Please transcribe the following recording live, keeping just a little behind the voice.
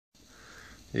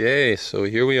Yay, so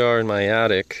here we are in my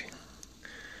attic,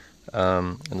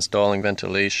 installing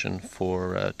ventilation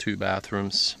for 2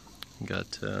 bathrooms.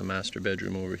 Got a master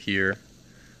bedroom over here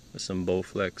with some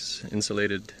Bowflex,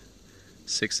 insulated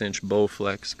 6-inch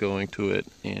Bowflex going to it,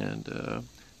 and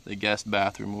the guest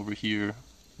bathroom over here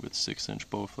with 6-inch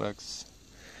Bowflex.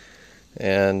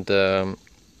 And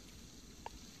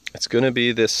it's going to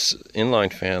be this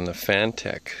inline fan, the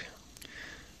Fantech.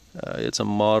 It's a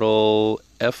model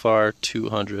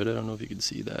FR200. I don't know if you can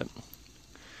see that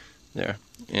there.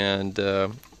 And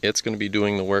it's going to be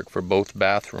doing the work for both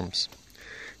bathrooms.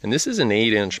 And this is an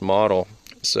 8-inch model.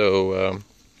 So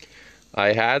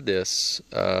I had this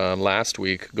last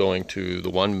week going to the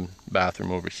one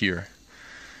bathroom over here.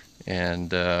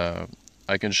 And I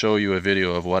can show you a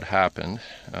video of what happened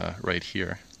right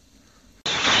here.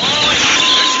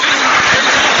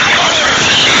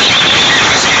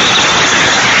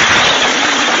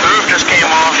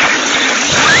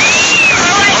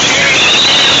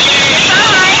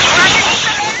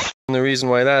 And the reason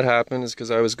why that happened is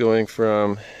because I was going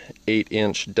from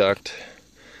 8-inch duct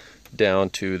down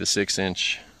to the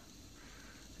 6-inch,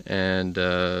 and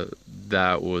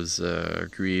that was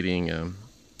creating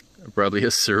probably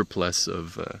a surplus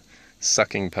of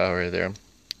sucking power there.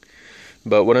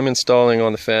 But what I'm installing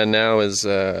on the fan now is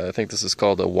I think this is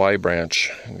called a Y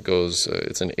branch. It goes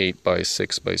it's an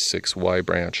 8x6x6 Y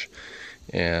branch,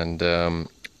 and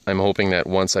I'm hoping that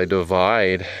once I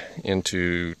divide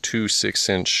into 2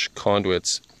 6-inch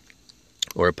conduits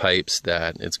or pipes,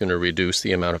 that it's going to reduce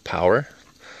the amount of power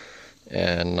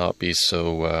and not be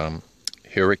so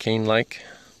hurricane-like.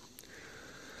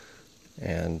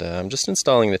 And I'm just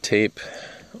installing the tape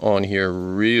on here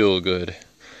real good.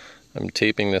 I'm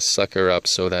taping this sucker up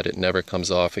so that it never comes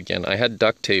off again. I had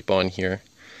duct tape on here,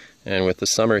 and with the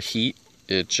summer heat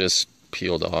it just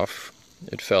peeled off.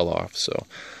 It fell off. So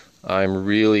I'm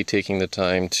really taking the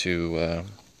time to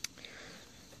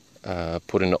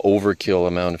put an overkill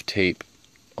amount of tape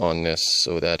on this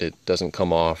so that it doesn't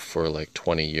come off for like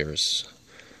 20 years.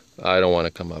 I don't want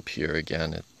to come up here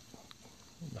again.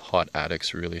 Hot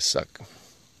attics really suck.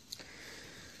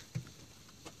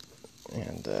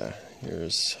 And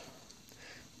here's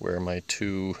where my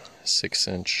 2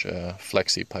 6-inch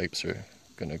flexi pipes are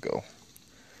gonna go.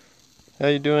 How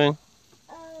you doing?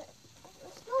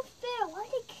 It's not fair. Why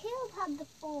did Caleb have the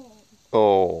phone?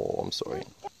 Oh, I'm sorry.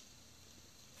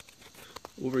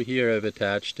 Over here I've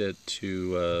attached it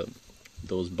to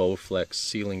those Bowflex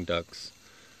ceiling ducts.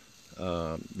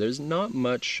 There's not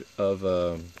much of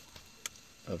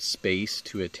space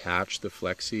to attach the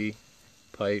flexi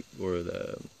pipe or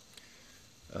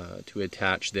to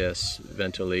attach this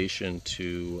ventilation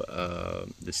to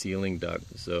the ceiling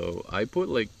duct. So I put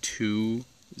like 2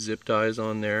 zip ties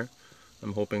on there.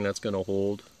 I'm hoping that's going to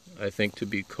hold. I think to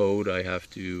be code I have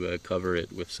to cover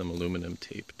it with some aluminum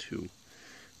tape too,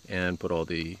 and put all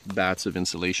the bats of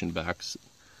insulation back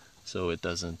so it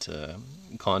doesn't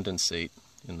condensate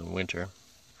in the winter.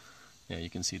 Yeah, you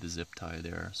can see the zip tie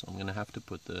there, so I'm going to have to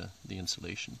put the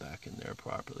insulation back in there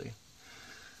properly.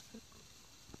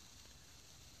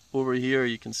 Over here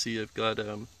you can see I've got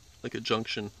like a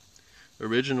junction.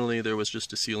 Originally there was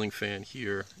just a ceiling fan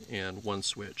here and 1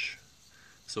 switch.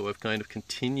 So I've kind of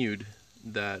continued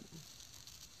that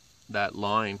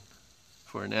line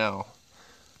for now.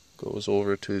 Goes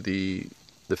over to the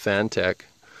Fantech.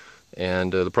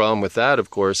 And the problem with that, of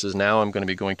course, is now I'm going to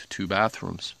be going to 2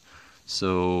 bathrooms.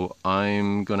 So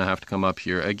I'm going to have to come up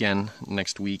here again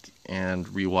next week and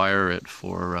rewire it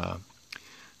for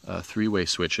 3-way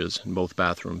switches in both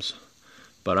bathrooms.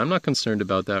 But I'm not concerned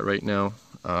about that right now.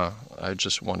 I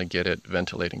just want to get it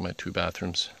ventilating my 2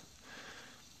 bathrooms.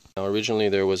 Now originally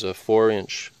there was a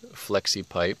 4-inch flexi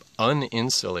pipe,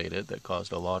 uninsulated, that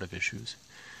caused a lot of issues.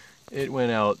 It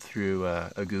went out through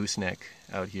a gooseneck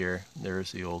out here.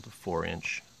 There's the old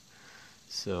 4-inch.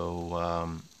 So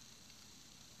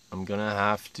I'm gonna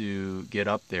have to get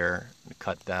up there,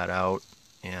 cut that out,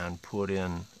 and put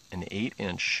in an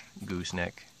 8-inch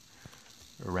gooseneck,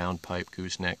 a round pipe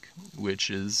gooseneck, which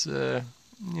is,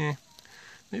 maybe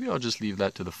I'll just leave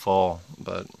that to the fall,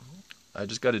 but I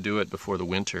just got to do it before the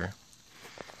winter,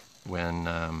 when,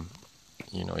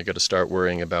 you know, you got to start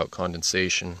worrying about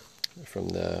condensation from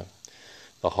the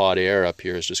hot air up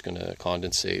here is just going to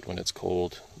condensate when it's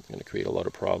cold. It's going to create a lot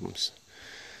of problems.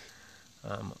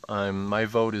 My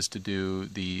vote is to do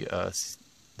the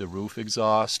roof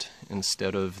exhaust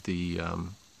instead of the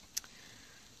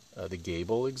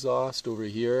gable exhaust over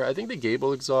here. I think the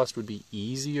gable exhaust would be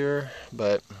easier,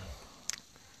 but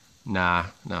nah,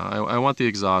 I want the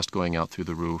exhaust going out through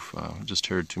the roof. Just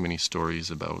heard too many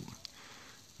stories about,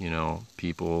 you know,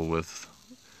 people with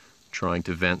trying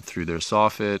to vent through their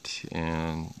soffit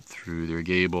and through their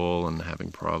gable and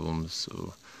having problems.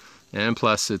 So, and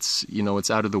plus it's, you know, it's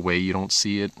out of the way, you don't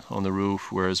see it on the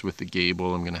roof, whereas with the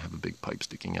gable I'm going to have a big pipe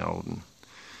sticking out, and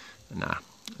nah,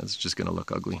 it's just going to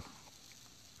look ugly.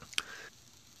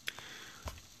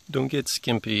 Don't get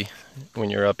skimpy when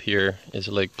you're up here. It's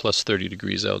like plus 30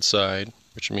 degrees outside,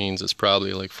 which means it's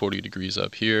probably like 40 degrees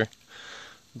up here.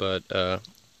 But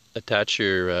attach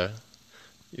your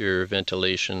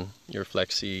ventilation, your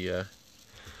flexi,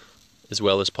 as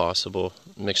well as possible.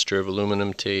 Mixture of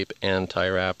aluminum tape and tie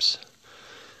wraps.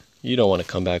 You don't want to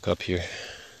come back up here.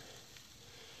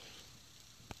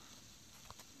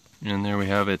 And there we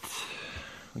have it.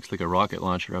 Looks like a rocket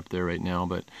launcher up there right now,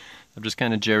 but I've just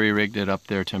kind of jerry-rigged it up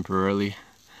there temporarily.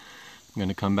 I'm going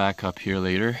to come back up here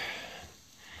later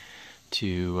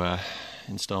to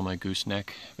install my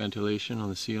gooseneck ventilation on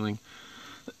the ceiling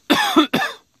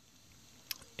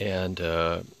and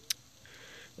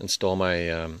install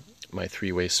my my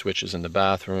three-way switches in the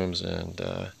bathrooms and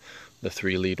the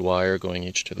 3-lead wire going to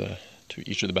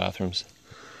each of the bathrooms,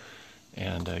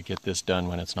 and get this done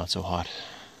when it's not so hot.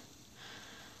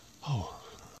 Oh.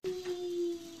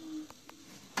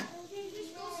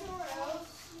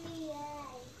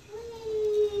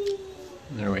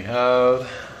 There we have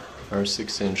our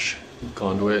 6-inch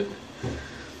conduit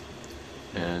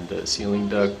and ceiling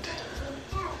duct.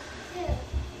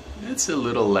 It's a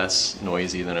little less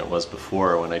noisy than it was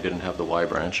before when I didn't have the Y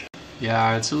branch.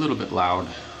 Yeah, it's a little bit loud.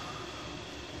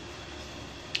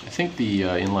 I think the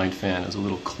inline fan is a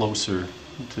little closer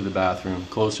to the bathroom,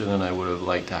 closer than I would have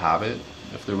liked to have it.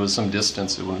 If there was some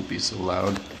distance, it wouldn't be so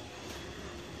loud.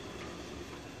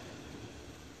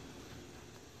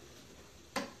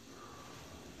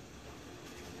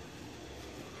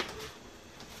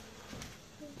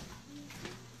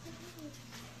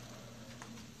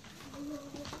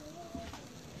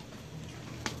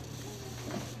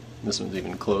 This one's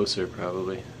even closer,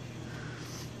 probably.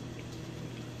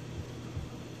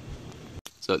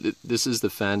 So this is the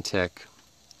Fantech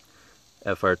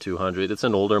FR200. It's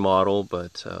an older model,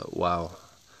 but wow,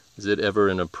 is it ever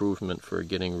an improvement for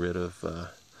getting rid of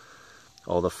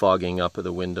all the fogging up of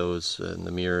the windows and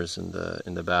the mirrors in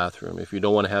the bathroom. If you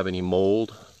don't want to have any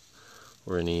mold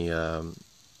or any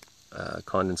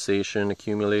condensation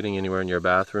accumulating anywhere in your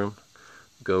bathroom,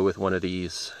 go with one of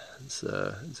these. It's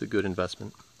a good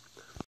investment.